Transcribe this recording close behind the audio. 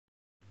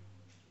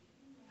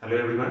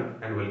Hello everyone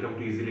and welcome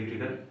to easy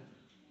electrical.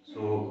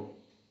 So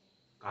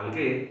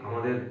কালকে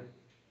আমাদের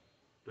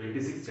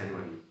 26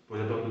 জানুয়ারি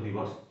প্রজাতন্ত্র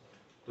দিবস।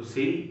 তো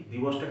সেই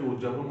দিবসটাকে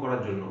উদযাপন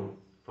করার জন্য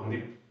from the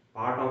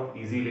part of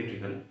easy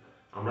electrical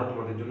আমরা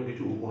তোমাদের জন্য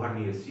কিছু উপহার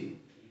নিয়ে এসেছি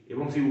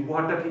এবং সেই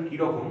উপহারটা ঠিক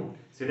কীরকম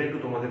সেটা একটু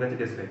তোমাদের কাছে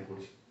ডেসক্রাইব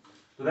করছি।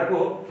 তো দেখো,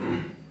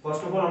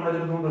 ফার্স্ট অফ অল আমরা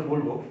যেটা তোমাদের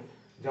বলবো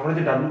যে আমরা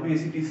যে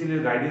WBSETCL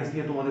এর গাইডেন্স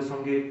নিয়ে তোমাদের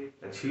সঙ্গে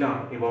ছিলাম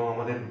এবং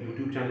আমাদের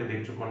ইউটিউব চ্যানেলে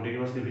দেখছো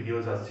কন্টিনিউয়াসলি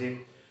ভিডিওস আসছে।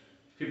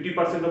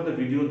 50% of the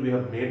videos we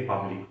have made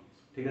public,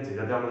 ঠিক আছে,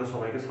 যাতে আমাদের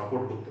সবাইকে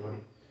সাপোর্ট করতে পারি।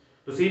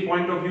 তো সেই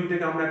পয়েন্ট অফ ভিউ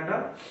থেকে আমরা একটা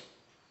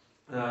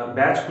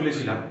ব্যাচ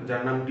খুলেছিলাম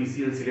যার নাম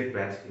TCL সিলেক্ট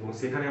ব্যাচ, এবং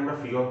সেখানে আমরা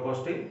ফ্রি অফ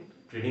কস্টে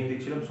ট্রেনিং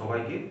দিচ্ছিলাম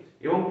সবাইকে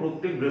এবং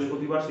প্রত্যেক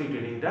বৃহস্পতিবার সেই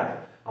ট্রেনিংটা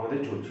আমাদের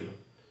চলছিল।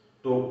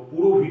 তো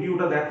পুরো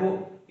ভিডিওটা দেখো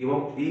এবং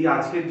এই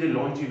আজকের যে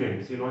লঞ্চ ইভেন্ট,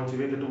 সেই লঞ্চ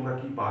ইভেন্টে তোমরা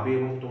কি পাবে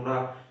এবং তোমরা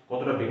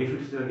কতটা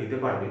বেনিফিটস নিতে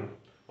পারবে,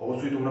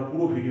 অবশ্যই তোমরা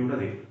পুরো ভিডিওটা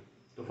দেখবে।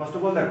 তো ফার্স্ট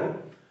অফ অল দেখো,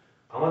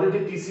 আমাদের যে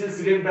TCL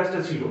সিলেক্ট ব্যাচটা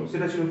ছিল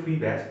সেটা ছিল ফ্রি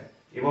ব্যাচ,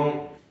 এবং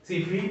সেই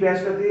ফ্রি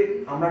ব্যাচটাতে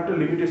আমরা একটা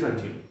লিমিটেশন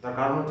ছিল। তার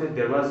কারণ হচ্ছে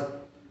দেয়ার ওয়াজ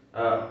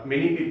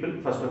many people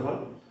first of all,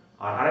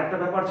 আর আরেকটা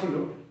ব্যাপার ছিল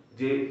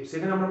যে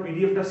সেখানে আমরা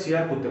পিডিএফটা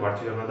শেয়ার করতে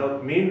পারছিলাম না। দ্য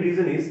মেইন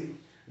রিজন ইজ,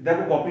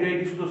 দেখো কপিরাইট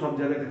ইস্যু তো সব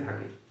জায়গাতে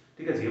থাকে,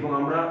 ঠিক আছে, এবং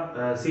আমরা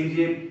সেই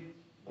যে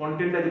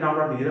কন্টেন্টটা যেটা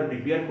আমরা নিজেরা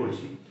প্রিপেয়ার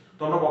করেছি,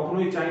 তো আমরা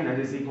কখনোই চাই না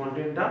যে সেই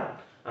কন্টেন্টটা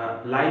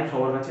লাইভ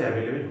সবার কাছে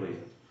অ্যাভেলেবেল হয়ে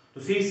যায়। তো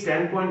সেই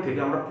স্ট্যান্ড পয়েন্ট থেকে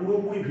আমরা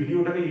পুরোপুরি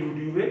ভিডিওটাকে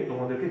ইউটিউবে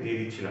তোমাদেরকে দিয়ে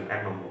দিচ্ছিলাম,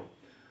 এক নম্বর।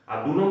 আর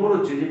দু নম্বর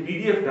হচ্ছে যে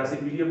পিডিএফটা, সেই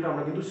পিডিএফটা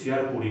আমরা কিন্তু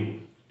শেয়ার করিনি,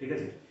 ঠিক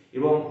আছে,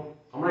 এবং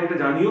আমরা এটা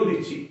জানিয়েও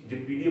দিচ্ছি যে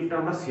পিডিএফটা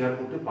আমরা শেয়ার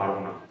করতে পারবো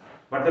না,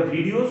 but the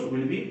videos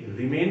will be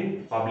remain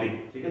public,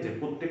 ঠিক আছে।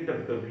 প্রত্যেকটা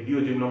ভিডিও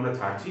যেগুলো আমরা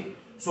ছাড়ছি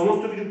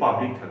সমস্ত কিছু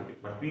পাবলিক থাকবে,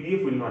 but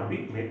PDF will not be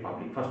made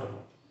public first of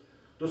all.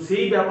 তো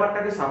সেই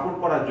ব্যাপারটাকে সাপোর্ট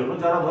করার জন্য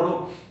যারা ধরো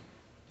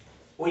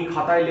ওই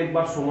খাতায়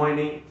লিখবার সময়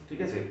নেই,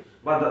 ঠিক আছে,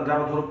 বা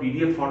যারা ধরো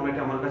পিডিএফ ফরম্যাটে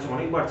আমার কাছে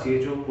অনেকবার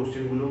চেয়েছো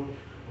কোশ্চেনগুলো,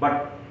 বাট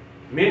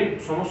মেন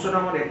সমস্যাটা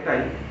আমার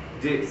একটাই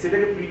যে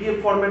সেটাকে পিডিএফ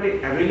ফরম্যাটে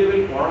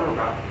অ্যাভেলেবেল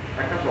করানোটা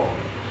একটা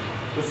প্রবলেম।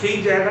 তো সেই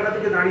জায়গাটা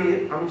থেকে দাঁড়িয়ে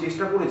আমি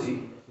চেষ্টা করেছি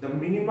the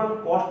minimum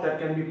cost that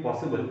can be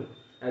possible,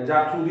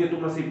 যার থ্রু দিয়ে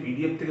তোমরা সেই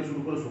পিডিএফ থেকে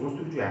শুরু করে সমস্ত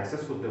কিছু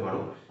অ্যাক্সেস করতে পারো,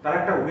 তার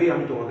একটা ওয়ে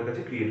আমি তোমাদের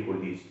কাছে ক্রিয়েট করে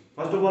দিয়েছি।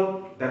 ফার্স্ট অফ অল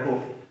দেখো,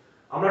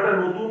 আমরা একটা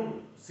নতুন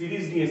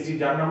সিরিজ নিয়ে এসেছি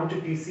যার নাম হচ্ছে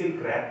TCL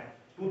Crack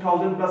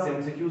 2000+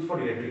 MCQs for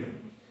electrical,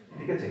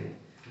 ঠিক আছে,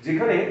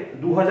 যেখানে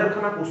 2000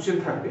 খানা কোশ্চেন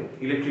থাকবে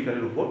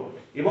ইলেকট্রিক্যালের উপর,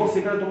 এবং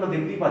সেখানে তোমরা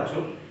দেখতেই পাচ্ছ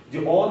যে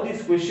all this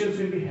questions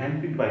will be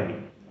handpick by me,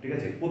 ঠিক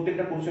আছে,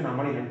 প্রত্যেকটা কোশ্চেন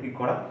আমারই হ্যান্ডপিক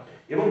করা,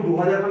 এবং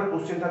 2000 খানা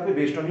কোশ্চেন থাকবে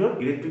based on your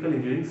electrical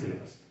engineering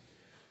syllabus.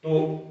 তো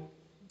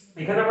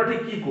এখানে আমরা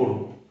ঠিক কি করব,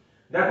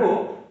 দেখো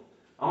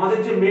আমাদের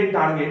যে মেন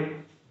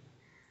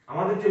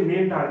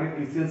টার্গেট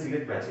TCL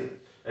সিলেক্ট ব্যাচে,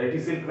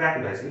 TCL Crack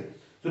ব্যাচে,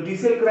 তো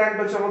TCL Crack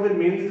ব্যাচে আমাদের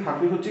মেইনলি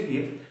থাকবে হচ্ছে কি,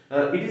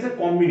 ইট ইজ এ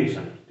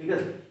কম্বিনেশন, ঠিক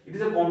আছে, it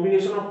is a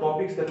combination of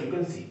topics that you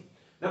can see.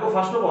 দেখো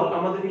ফার্স্ট অফ অল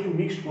আমাদের কিছু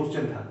মিক্সড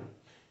কোশ্চেন থাকবে।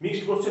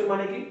 মিক্সড কোশ্চেন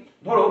মানে কি,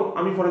 ধরো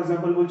আমি ফর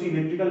এক্সাম্পল বলছি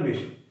ইলেকট্রিক্যাল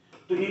মেশিন,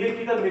 তো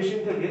ইলেকট্রিক্যাল মেশিন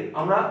থেকে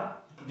আমরা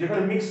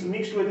যেখানে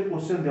মিক্সড ওয়েতে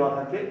কোশ্চেন দেওয়া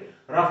থাকবে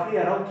রাফলি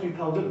অ্যারাউন্ড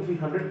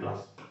 3300+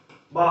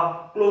 বা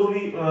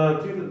ক্লোজলি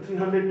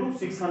 300 to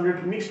 600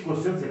 মিক্সড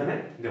কোশ্চেন সেখানে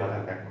দেওয়া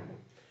থাকবে, এক নম্বর।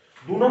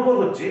 দু নম্বর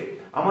হচ্ছে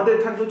আমাদের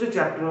থাকবে হচ্ছে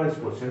চ্যাপ্টার ওয়াইজ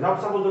কোশ্চেন।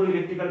 সাপোজ ধরো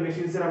ইলেকট্রিক্যাল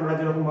মেশিনস এর আমরা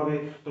যেরকম ভাবে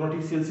তোমরা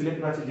TCL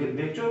সিলেক্ট আছে যে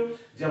দেখছো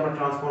যে আমরা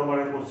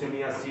ট্রান্সফরমারের কোশ্চেন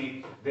নিয়ে আসছি,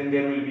 দেন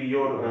there will be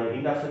your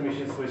induction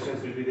machines questions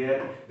will be there,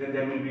 then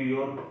there will be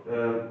your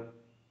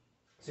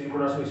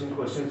synchronous machine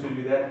questions will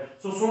be there.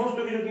 So সমস্ত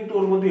কিছু কিন্তু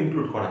ওর মধ্যে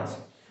ইনক্লুড করা আছে,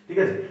 ঠিক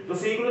আছে। তো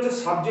সেইগুলো হচ্ছে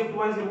সাবজেক্ট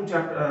ওয়াইজ এবং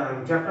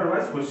চ্যাপ্টার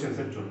ওয়াইজ কোশ্চেনস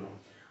এর জন্য।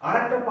 আর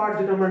একটা পার্ট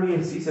যেটা আমরা নিয়ে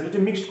এসেছি সেটা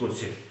হচ্ছে মিক্সড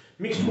কোশ্চেন।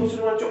 মিক্সড কোশ্চেন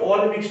মানে হচ্ছে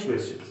all mixed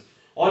questions.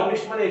 All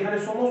mixed মানে এখানে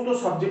সমস্ত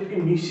সাবজেক্টকে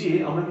মিশিয়ে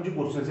আমরা কিছু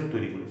কোশ্চেন সেট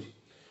তৈরি করেছি।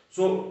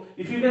 So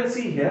if you can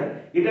see here,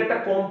 এটা একটা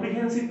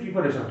কম্প্রিহেনসিভ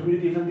প্রিপারেশন। তুমি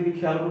যদি এখান থেকে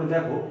খেয়াল করে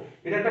দেখো,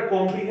 এটা একটা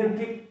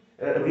কম্প্রিহেনসিভ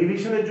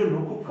রিভিশনের জন্য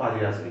খুব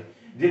কাজে আসবে,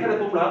 যেখানে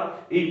তোমরা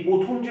এই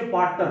প্রথম যে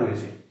পার্টটা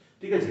রয়েছে,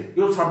 ঠিক আছে,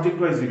 এও সাবজেক্ট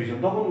ওয়াইজ রিভিশন,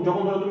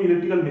 যখন ধরো তুমি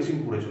ইলেকট্রিক্যাল মেশিন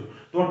পড়েছো,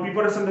 তোমার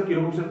প্রিপারেশনটা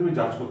কিরকম সেটা তুমি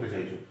জাজ করতে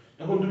চাইছো,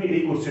 তখন তুমি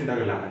এই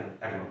কোশ্চেনটাকে লাগালে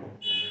এক রকম।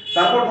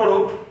 তারপর ধরো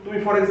তুমি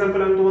ফর এক্সাম্পল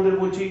আমি তোমাদের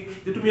বলছি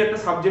যে তুমি একটা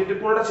সাবজেক্টে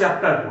কোনো একটা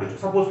চ্যাপ্টার পড়েছো,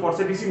 সাপোজ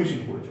ফরসে ডিসি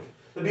মেশিন পড়েছো,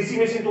 তো ডিসি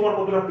মেশিন তোমার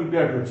কতটা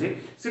প্রিপেয়ার্ড হচ্ছে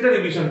সেটা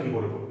রিভিশন কি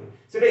করে করবে,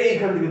 সেটা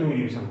এইখান থেকে তুমি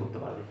রিভিশন করতে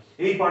পারবে,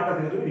 এই পার্টটা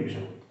থেকে তুমি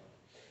রিভিশন করতে পারবে।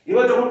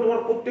 এবার যখন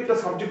তোমার প্রত্যেকটা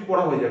সাবজেক্ট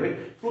পড়া হয়ে যাবে,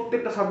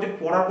 প্রত্যেকটা সাবজেক্ট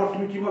পড়ার পর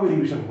তুমি কিভাবে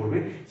রিভিশন করবে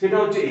সেটা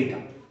হচ্ছে এইটা,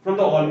 from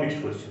the all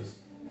mixed questions.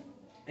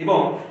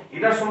 এবং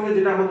এটার সঙ্গে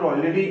যেটা আমাদের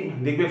অলরেডি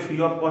দেখবে ফ্রি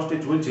অফ কস্টে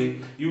চলছে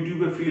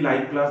ইউটিউবে free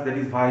live class, that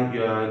is ভাই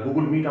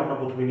গুগল মিট আমরা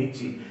প্রথমে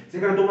নিচ্ছি,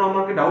 সেখানে তোমরা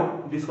আমাকে ডাউট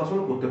ডিসকাশন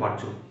করতে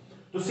পারছো।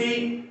 তো সেই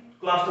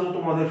ক্লাসটা তো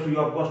তোমাদের ফ্রি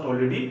অফ কস্ট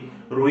অলরেডি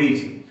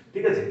রয়েছে,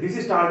 ঠিক আছে। This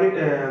is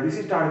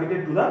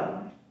targeted to the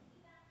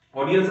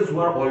audiences who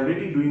R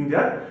already doing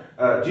there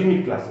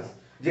Gmeet classes,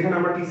 যেখানে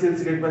আমরা TCL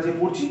সিলেক্ট ব্যাচে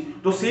পড়ছি,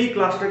 তো সেই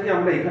ক্লাসটাকে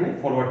আমরা এখানে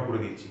ফরওয়ার্ড করে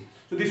দিচ্ছি।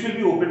 So this will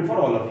be open for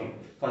all of you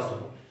first of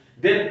all.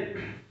 Then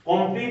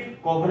complete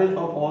coverage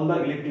of all the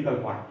electrical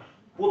part,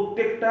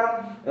 প্রত্যেকটা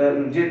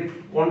যে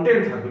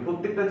কন্টেন্ট থাকবে,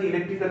 প্রত্যেকটা যে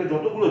ইলেকট্রিক্যালে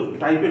যতগুলো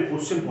টাইপের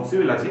কোশ্চেন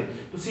পসিবল আছে,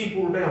 তো সেই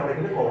পুরোটাই আমরা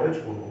এখানে কভারেজ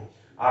করবো।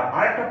 আর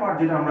আরেকটা পার্ট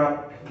যেটা আমরা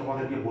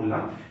তোমাদেরকে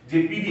বললাম যে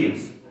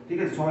পিডিএফস, ঠিক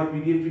আছে, সবাই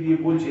পিডিএফ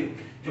বলছে,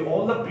 যে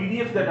অল দ্য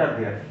পিডিএফ দ্যাট আর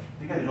দেয়ার,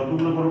 ঠিক আছে,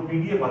 যতগুলো ধরো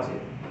পিডিএফ আছে,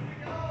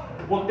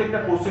 প্রত্যেকটা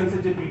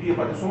কোশ্চেন্সের যে পিডিএফ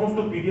আছে, সমস্ত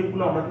পিডিএফ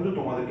গুলো আমরা কিন্তু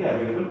তোমাদেরকে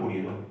অ্যাভেলেবল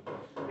করিয়ে দেবো,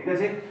 ঠিক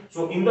আছে। So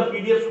in the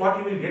PDF what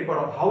you will get বা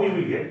হাউ ইউ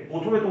উইল গেট,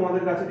 প্রথমে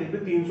তোমাদের কাছে দেখবে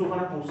 300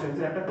 খানা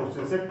কোশ্চেন্সের একটা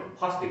কোশ্চেন সেট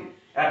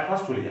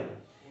ফার্স্ট চলে যাবে।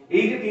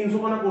 এই যে 300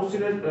 খানা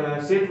কোশ্চেনের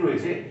সেট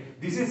রয়েছে,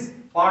 দিস ইজ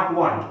পার্ট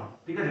 1,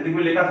 ঠিক আছে,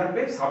 দেখবে লেখা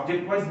থাকবে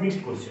সাবজেক্ট ওয়াইজ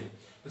মিক্সড কোশ্চেন।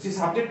 তো সেই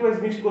সাবজেক্ট ওয়াইজ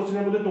মিক্সড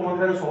কোশ্চেনের মধ্যে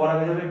তোমাদের আগে সবার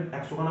আগে যাবে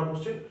 100 খানা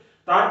কোশ্চেন,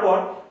 তারপর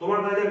তোমার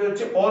কাছে যাবে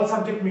হচ্ছে অল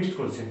সাবজেক্ট মিক্সড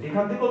কোশ্চেন।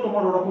 এখান থেকেও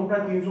তোমার ওরকম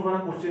প্রায় 300 খানা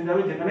কোশ্চেন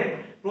যাবে, যেখানে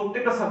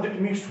প্রত্যেকটা সাবজেক্ট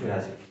মিক্সড হয়ে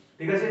আছে,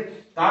 ঠিক আছে।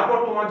 তারপর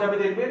তোমার যাবে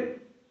দেখবে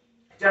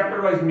চ্যাপ্টার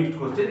ওয়াইজ মিক্সড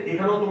কোশ্চেন,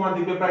 এখানেও তোমার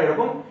দেখবে প্রায়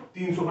এরকম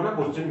 300 খানা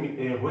কোশ্চেন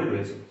হয়ে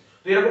রয়েছে।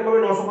 তো এরকম ভাবে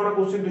 900 খানা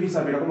কোশ্চেন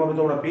হিসাবে এরকম ভাবে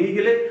তোমরা পেয়ে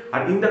গেলে।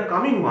 আর ইন দা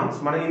কামিং মান্থস,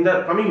 মানে ইন দা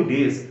কামিং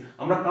ডেজ,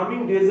 আমরা কামিং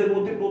ডেজ এর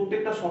মধ্যে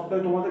প্রত্যেকটা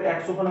সপ্তাহে তোমাদের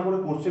 100 খানা করে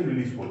কোশ্চেন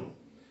রিলিজ করব,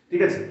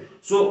 ঠিক আছে।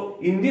 So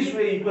in this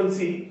way you can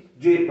see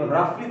যে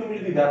রাফলি তুমি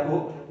যদি দেখো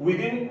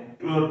উইদিন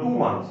 2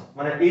 মান্থস,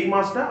 মানে এই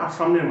মাসটা আর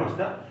সামনের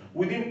মাসটা,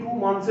 উইদিন 2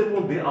 মান্থস এর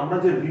মধ্যে আমরা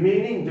যে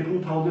রিমেইনিং যে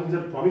 2000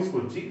 এর প্রমিস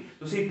করছি,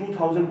 তো সেই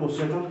 2000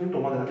 কোশ্চেনটাও কিন্তু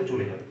তোমাদের হাতে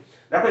চলে যাবে।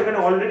 দেখো এখানে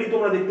অলরেডি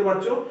তোমরা দেখতে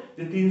পাচ্ছ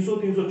যে 300,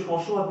 300,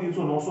 600 আর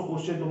 300, 900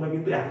 কোশ্চেন তোমরা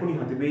কিন্তু এখনই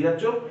হাতে পেয়ে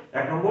যাচ্ছ,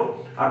 এক নম্বর।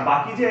 আর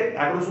বাকি যে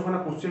 1100 খানা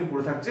কোশ্চেন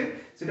পড়ে থাকছে,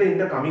 সেটা ইন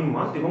দ্য কামিং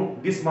মান্থ, এবং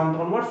this month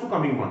onwards two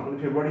coming month, মানে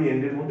ফেব্রুয়ারি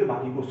এন্ডের মধ্যে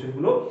বাকি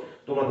কোশ্চেনগুলো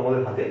তোমরা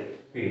তোমাদের হাতে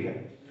পেয়ে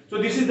যাবে। So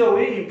this is the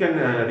way you can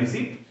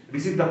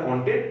receive the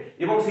content.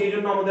 এবং সেই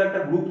জন্য আমাদের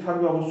একটা গ্রুপ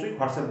থাকবে, অবশ্যই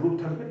হোয়াটসঅ্যাপ গ্রুপ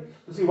থাকবে।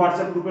 তো সেই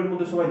হোয়াটসঅ্যাপ গ্রুপের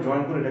মধ্যে সবাই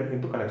জয়েন করে এটা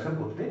কিন্তু কালেকশন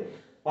করতে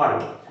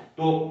পারবে।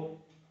 তো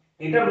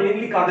এটা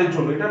মেইনলি কাদের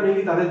জন্য? এটা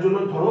মেইনলি তাদের জন্য,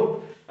 ধরো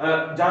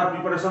যারা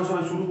প্রিপারেশন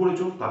সবাই শুরু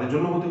করেছো তাদের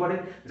জন্য হতে পারে,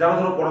 যারা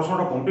ধরো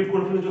পড়াশোনাটা কমপ্লিট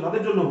করে ফেলেছো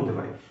তাদের জন্য হতে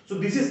পারে। So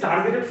this is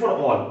targeted for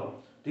all,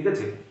 ঠিক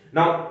আছে।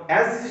 নাও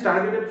as this is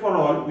targeted for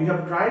all, we have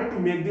tried to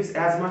make this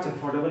as much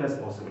affordable as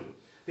possible,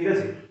 ঠিক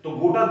আছে। তো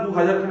গোটা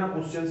 2000 খানা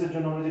কোশ্চেন্সের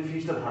জন্য আমরা যে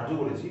ফিসটা ধার্য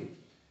করেছি,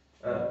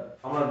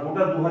 আমরা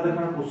গোটা 2000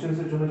 খানা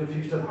কোশ্চেন্সের জন্য যে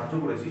ফিসটা ধার্য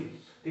করেছি,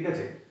 ঠিক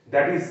আছে,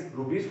 দ্যাট ইজ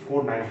রুপিস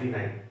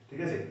 499, ঠিক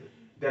আছে,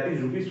 দ্যাট ইজ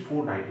রুপিস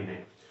 499।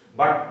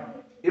 বাট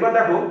এবার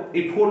দেখো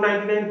এই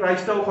 499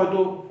 প্রাইসটাও হয়তো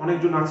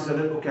অনেকজন আছে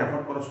যাদের পক্ষে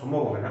অ্যাফোর্ড করা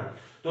সম্ভব হবে না।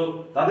 তো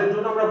তাদের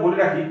জন্য আমরা বলে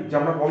রাখি যে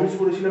আমরা প্রমিস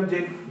করেছিলাম যে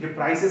যে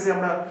প্রাইসেসে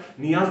আমরা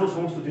নিয়ে আসবো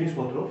সমস্ত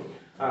জিনিসপত্র,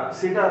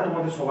 সেটা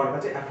তোমাদের সবার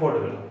কাছে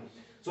অ্যাফোর্ডেবল হবে।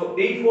 সো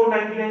এই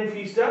 499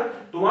 ফিসটা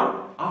তোমার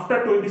আফটার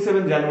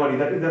 27 জানুয়ারি,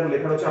 দ্যাট ইজ দেখো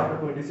লেখা রয়েছে আফটার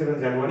 27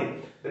 জানুয়ারি,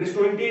 দ্যাট ইজ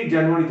 28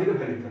 জানুয়ারি থেকে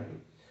ভ্যালিড থাকবে।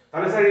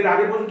 তাহলে স্যার এর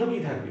আগে পর্যন্ত কি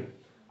থাকবে?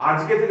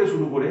 আজকে থেকে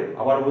শুরু করে,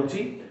 আবার বলছি,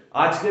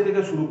 আজকে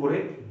থেকে শুরু করে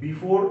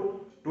বিফোর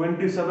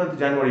 27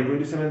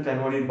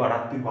 জানুয়ারি বা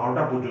রাত্রি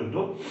 12টা পর্যন্ত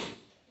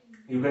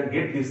you can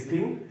get this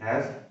thing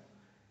as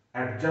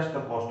at just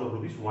the cost of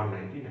rupees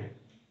 199।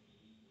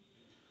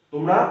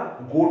 তোমরা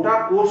গোটা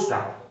কোর্সটা,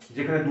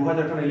 যেখানে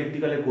 2000 খানা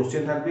ইলেকট্রিক্যালের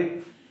কোশ্চেন থাকবে,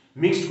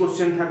 মিক্সড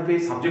কোশ্চেন থাকবে,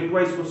 সাবজেক্ট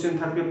ওয়াইজ কোশ্চেন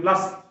থাকবে,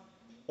 প্লাস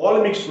অল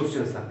মিক্সড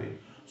কোশ্চেন থাকবে,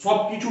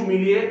 সবকিছু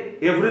মিলিয়ে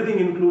everything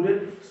included,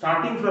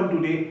 starting from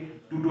today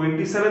two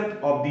 27th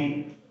of the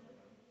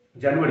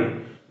January,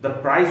 the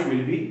price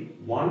will be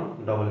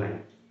 199,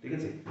 ঠিক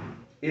আছে।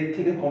 এর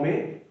থেকে কমে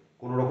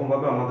কোনো রকম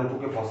ভাবে আমাদের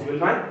পক্ষে পসিবল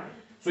নয়।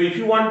 So if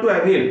you want to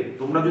avail,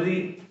 তোমরা যদি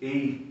এই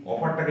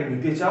অফারটাকে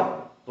নিতে চাও,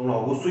 তোমরা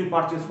অবশ্যই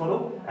পারচেজ করো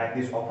at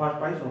this offer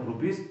price of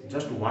rupees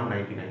just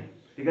 199,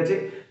 ঠিক আছে।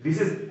 This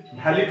is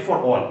valid for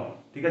all,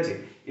 ঠিক আছে,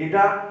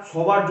 এটা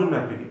সবার জন্য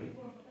অ্যাপ্লিকেবল।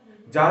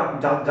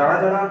 যারা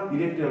যারা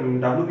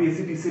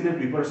WBSETCL এর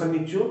প্রিপারেশন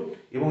নিচ্ছ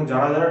এবং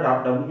যারা যারা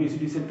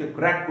WBSETCL কে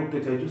ক্র্যাক করতে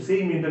চাইছো,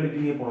 সেই মেন্টালিটি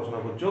নিয়ে পড়াশোনা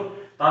করছো,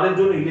 তাদের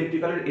জন্য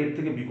ইলেকট্রিক্যালের এর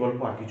থেকে বিকল্প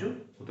আর কিছু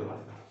হতে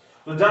পারে না।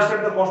 So just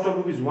at the cost of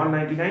rupees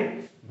 199,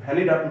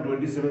 valid up to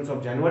 27th of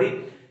January,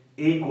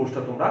 এই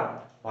কোর্সটা তোমরা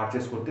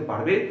পারচেজ করতে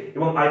পারবে।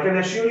 এবং আই ক্যান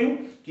অ্যাসিওর ইউ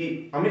কি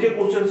আমি যে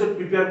কোশ্চেন সেট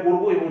প্রিপেয়ার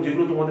করব এবং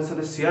যেগুলো তোমাদের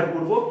সাথে শেয়ার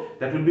করব,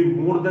 that will be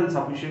more than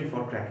sufficient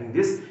for cracking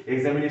this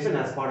examination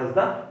as far as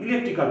the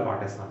electrical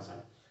part is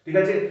concern, ঠিক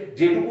আছে।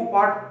 যেটুকু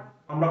পার্ট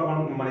আমরা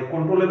মানে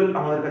কন্ট্রোলেবল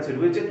আমাদের কাছে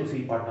রয়েছে, তো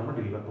সেই পার্টটা আমরা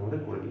ডেলিভার তোমাদের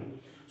করে দিই।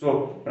 সো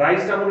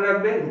প্রাইসটা মনে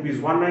রাখবে rupees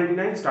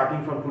 199, starting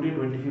from today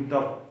 25th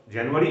of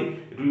January,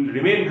 it will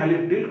remain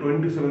valid till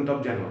 27th of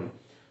January।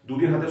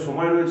 দুদিন হাতে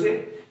সময় রয়েছে,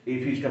 এই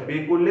ফিসটা পে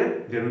করলে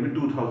there will be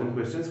 2000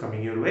 questions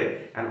coming your way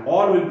and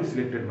all will be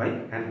selected by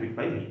handpicked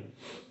by me।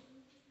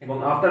 এবং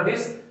after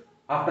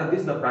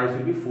this the price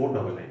will be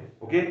 499,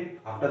 okay,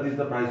 after this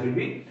the price will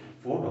be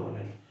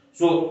 499।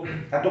 So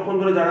এতক্ষণ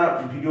ধরে যারা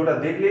ভিডিওটা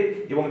দেখলে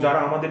এবং যারা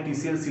আমাদের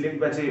TCL সিলেক্ট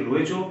ব্যাচে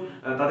রয়েছে,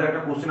 তাদের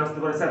একটা কোশ্চেন আসতে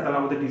পারে, স্যার তাহলে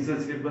আমাদের TCL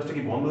সিলেক্ট ব্যাচটা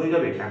কি বন্ধ হয়ে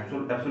যাবে?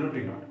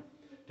 অ্যাবসলিউটলি নট,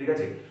 ঠিক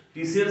আছে।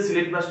 TCL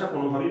সিলেক্ট ব্যাচটা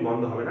কোনোভাবেই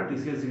বন্ধ হবে না।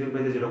 TCL সিলেক্ট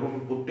ব্যাচে যেরকম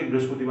প্রত্যেক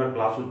বৃহস্পতিবার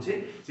ক্লাস হচ্ছে,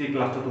 সেই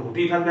ক্লাসটা তো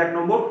হতেই থাকবে, এক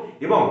নম্বর,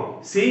 এবং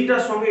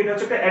সেইটার সঙ্গে এটা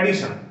হচ্ছে একটা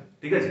অ্যাডিশন,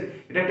 ঠিক আছে,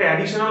 এটা একটা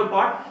অ্যাডিশনাল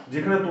পার্ট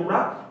যেখানে তোমরা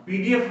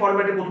পিডিএফ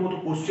ফরম্যাটে প্রথমত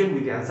কোশ্চেন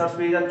উইথ অ্যান্সার্স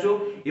পেয়ে যাচ্ছ,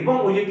 এবং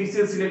ওই যে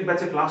টিসিএল সিলেক্ট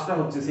ব্যাচে ক্লাসটা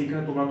হচ্ছে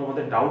সেইখানে তোমরা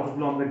তোমাদের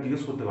ডাউটসগুলো আমাকে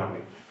জিজ্ঞেস করতে পারবে।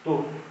 তো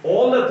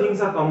all the things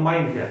are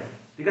combined here,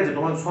 ঠিক আছে,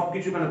 তোমাদের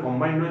সবকিছু এখানে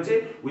কম্বাইন্ড রয়েছে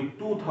with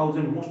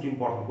 2000 most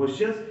important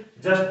questions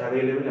just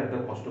available at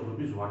the cost of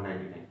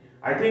 ₹199।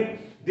 I think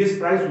this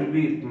price will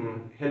be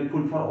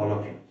helpful for all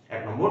of you,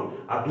 এক নম্বর।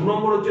 আর দু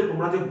নম্বর হচ্ছে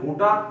তোমরা যে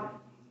গোটা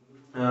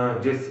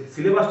যে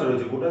সিলেবাসটা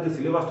রয়েছে, গোটা যে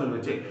সিলেবাসটা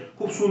রয়েছে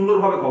খুব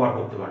সুন্দরভাবে কভার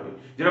করতে পারবে।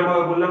 যেরকম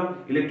ভাবে বললাম,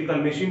 ইলেকট্রিক্যাল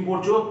মেশিন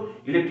পড়ছো,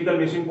 ইলেকট্রিক্যাল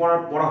মেশিন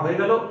পড়া হয়ে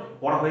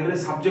গেলে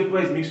সাবজেক্ট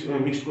ওয়াইজ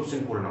মিক্সড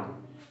কোশ্চেন করে নাও,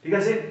 ঠিক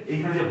আছে।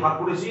 এইখানে যে ভাগ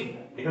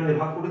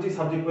করেছি,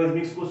 subject wise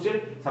mixed question,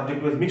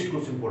 subject wise mixed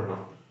question করে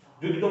নাও।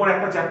 যদি তোমার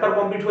একটা চ্যাপ্টার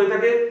কমপ্লিট হয়ে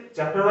থাকে,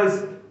 চ্যাপ্টার ওয়াইজ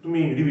তুমি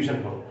রিভিশন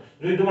করো।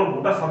 যদি তোমার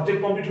গোটা সাবজেক্ট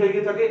কমপ্লিট হয়ে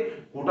গিয়ে থাকে,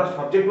 গোটা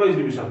সাবজেক্ট ওয়াইজ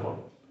রিভিশন করো,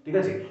 ঠিক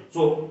আছে।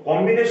 So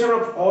combination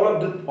of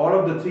all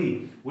of the three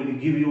will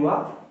give you a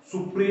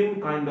supreme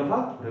kind of a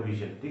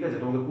revision, ঠিক আছে।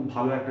 তোমাদের খুব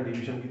ভালো একটা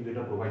রিভিশন কিন্তু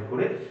এটা প্রোভাইড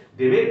করে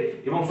দেবে,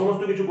 এবং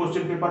সমস্ত কিছু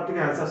কোশ্চেন পেপার থেকে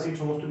অ্যানসার শিট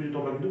সমস্ত কিছু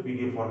তোমরা কিন্তু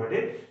পিডিএফ ফরম্যাটে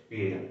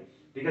পেয়ে যাবে,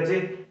 ঠিক আছে।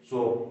 So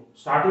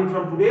starting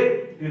from today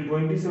till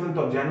 27th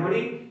of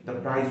January the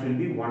price will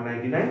be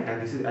 199 and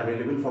this is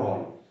available for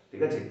all,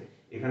 ঠিক আছে।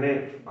 এখানে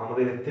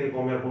আমাদের এর থেকে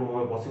কমে আর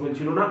কোনোভাবে পসিবল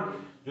ছিল না।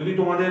 যদি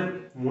তোমাদের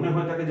মনে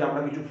হয়ে থাকে যে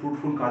আমরা কিছু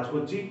ফ্রুটফুল কাজ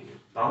করছি,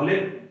 তাহলে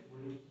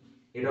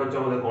এটা হচ্ছে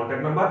আমাদের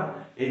কন্ট্যাক্ট নাম্বার।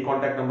 এই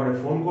কন্ট্যাক্ট নাম্বারে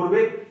ফোন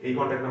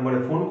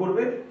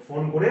করবে,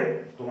 ফোন করে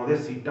তোমাদের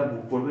সিটটা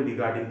বুক করবে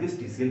regarding this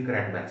TCL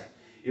crack batch.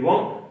 এবং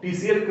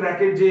টিসিএল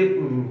ক্র্যাকের যে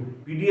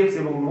পিডিএফস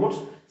এবং নোটস,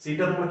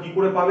 সেটা তোমরা কি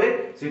করে পাবে,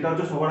 সেটা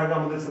হচ্ছে সবার আগে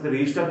আমাদের সাথে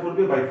রেজিস্টার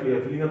করবে by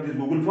filling up this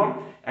Google form.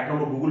 এক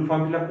নম্বর গুগল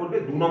ফর্ম ফিল আপ করবে।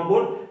 দু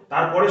নম্বর,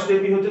 তারপরে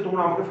স্টেপই হচ্ছে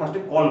তোমরা আমাকে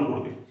ফার্স্টে কল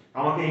করবে।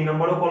 আমাকে এই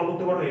নাম্বারেও কল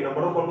করতে পারো, এই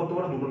নাম্বারেও কল করতে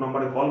পারো, দুটো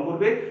নাম্বারে কল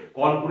করবে।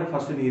 কল করে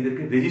ফার্স্টে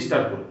নিজেদেরকে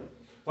রেজিস্টার করবে।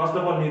 ফার্স্ট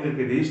অফ অল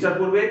নিজেদেরকে রেজিস্টার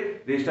করবে।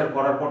 রেজিস্টার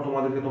করার পর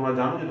তোমরা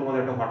জানো যে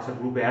তোমাদের একটা হোয়াটসঅ্যাপ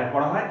গ্রুপে অ্যাড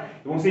করা হয়,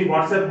 এবং সেই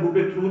হোয়াটসঅ্যাপ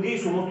গ্রুপের থ্রু দিয়ে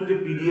সমস্ত যে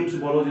পিডিএফস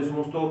বলো, যে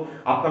সমস্ত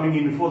আপকামিং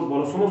ইনফোস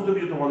বলো, সমস্ত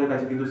কিছু তোমাদের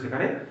কাছে কিন্তু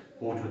সেখানে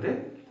পৌঁছতে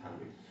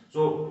থাকবে।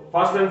 So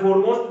first and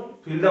foremost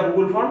feel the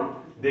Google form.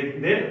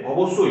 দেন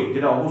অবশ্যই,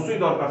 যেটা অবশ্যই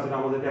দরকার, সেটা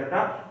আমাদেরকে একটা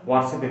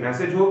হোয়াটসঅ্যাপে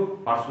মেসেজ হোক,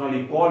 পার্সোনালি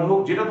কল হোক,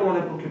 যেটা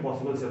তোমাদের পক্ষে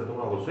পসিবল সেটা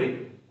তোমরা অবশ্যই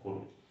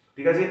করবে,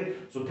 ঠিক আছে।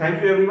 So thank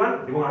you everyone.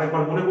 এবং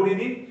আরেকবার মনে করিয়ে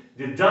দিই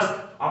যে just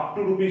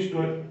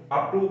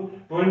up to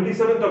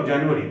 27th of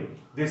January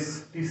this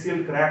TCL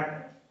Crack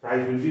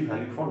price will be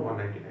valid for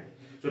 199.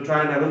 So try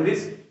and avail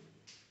this,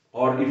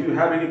 or if you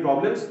have any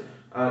problems,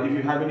 if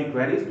you have any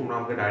queries, তোমরা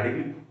আমাকে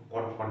directly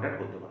contact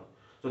করতে পারো।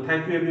 So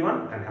thank you everyone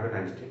and have a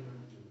nice day.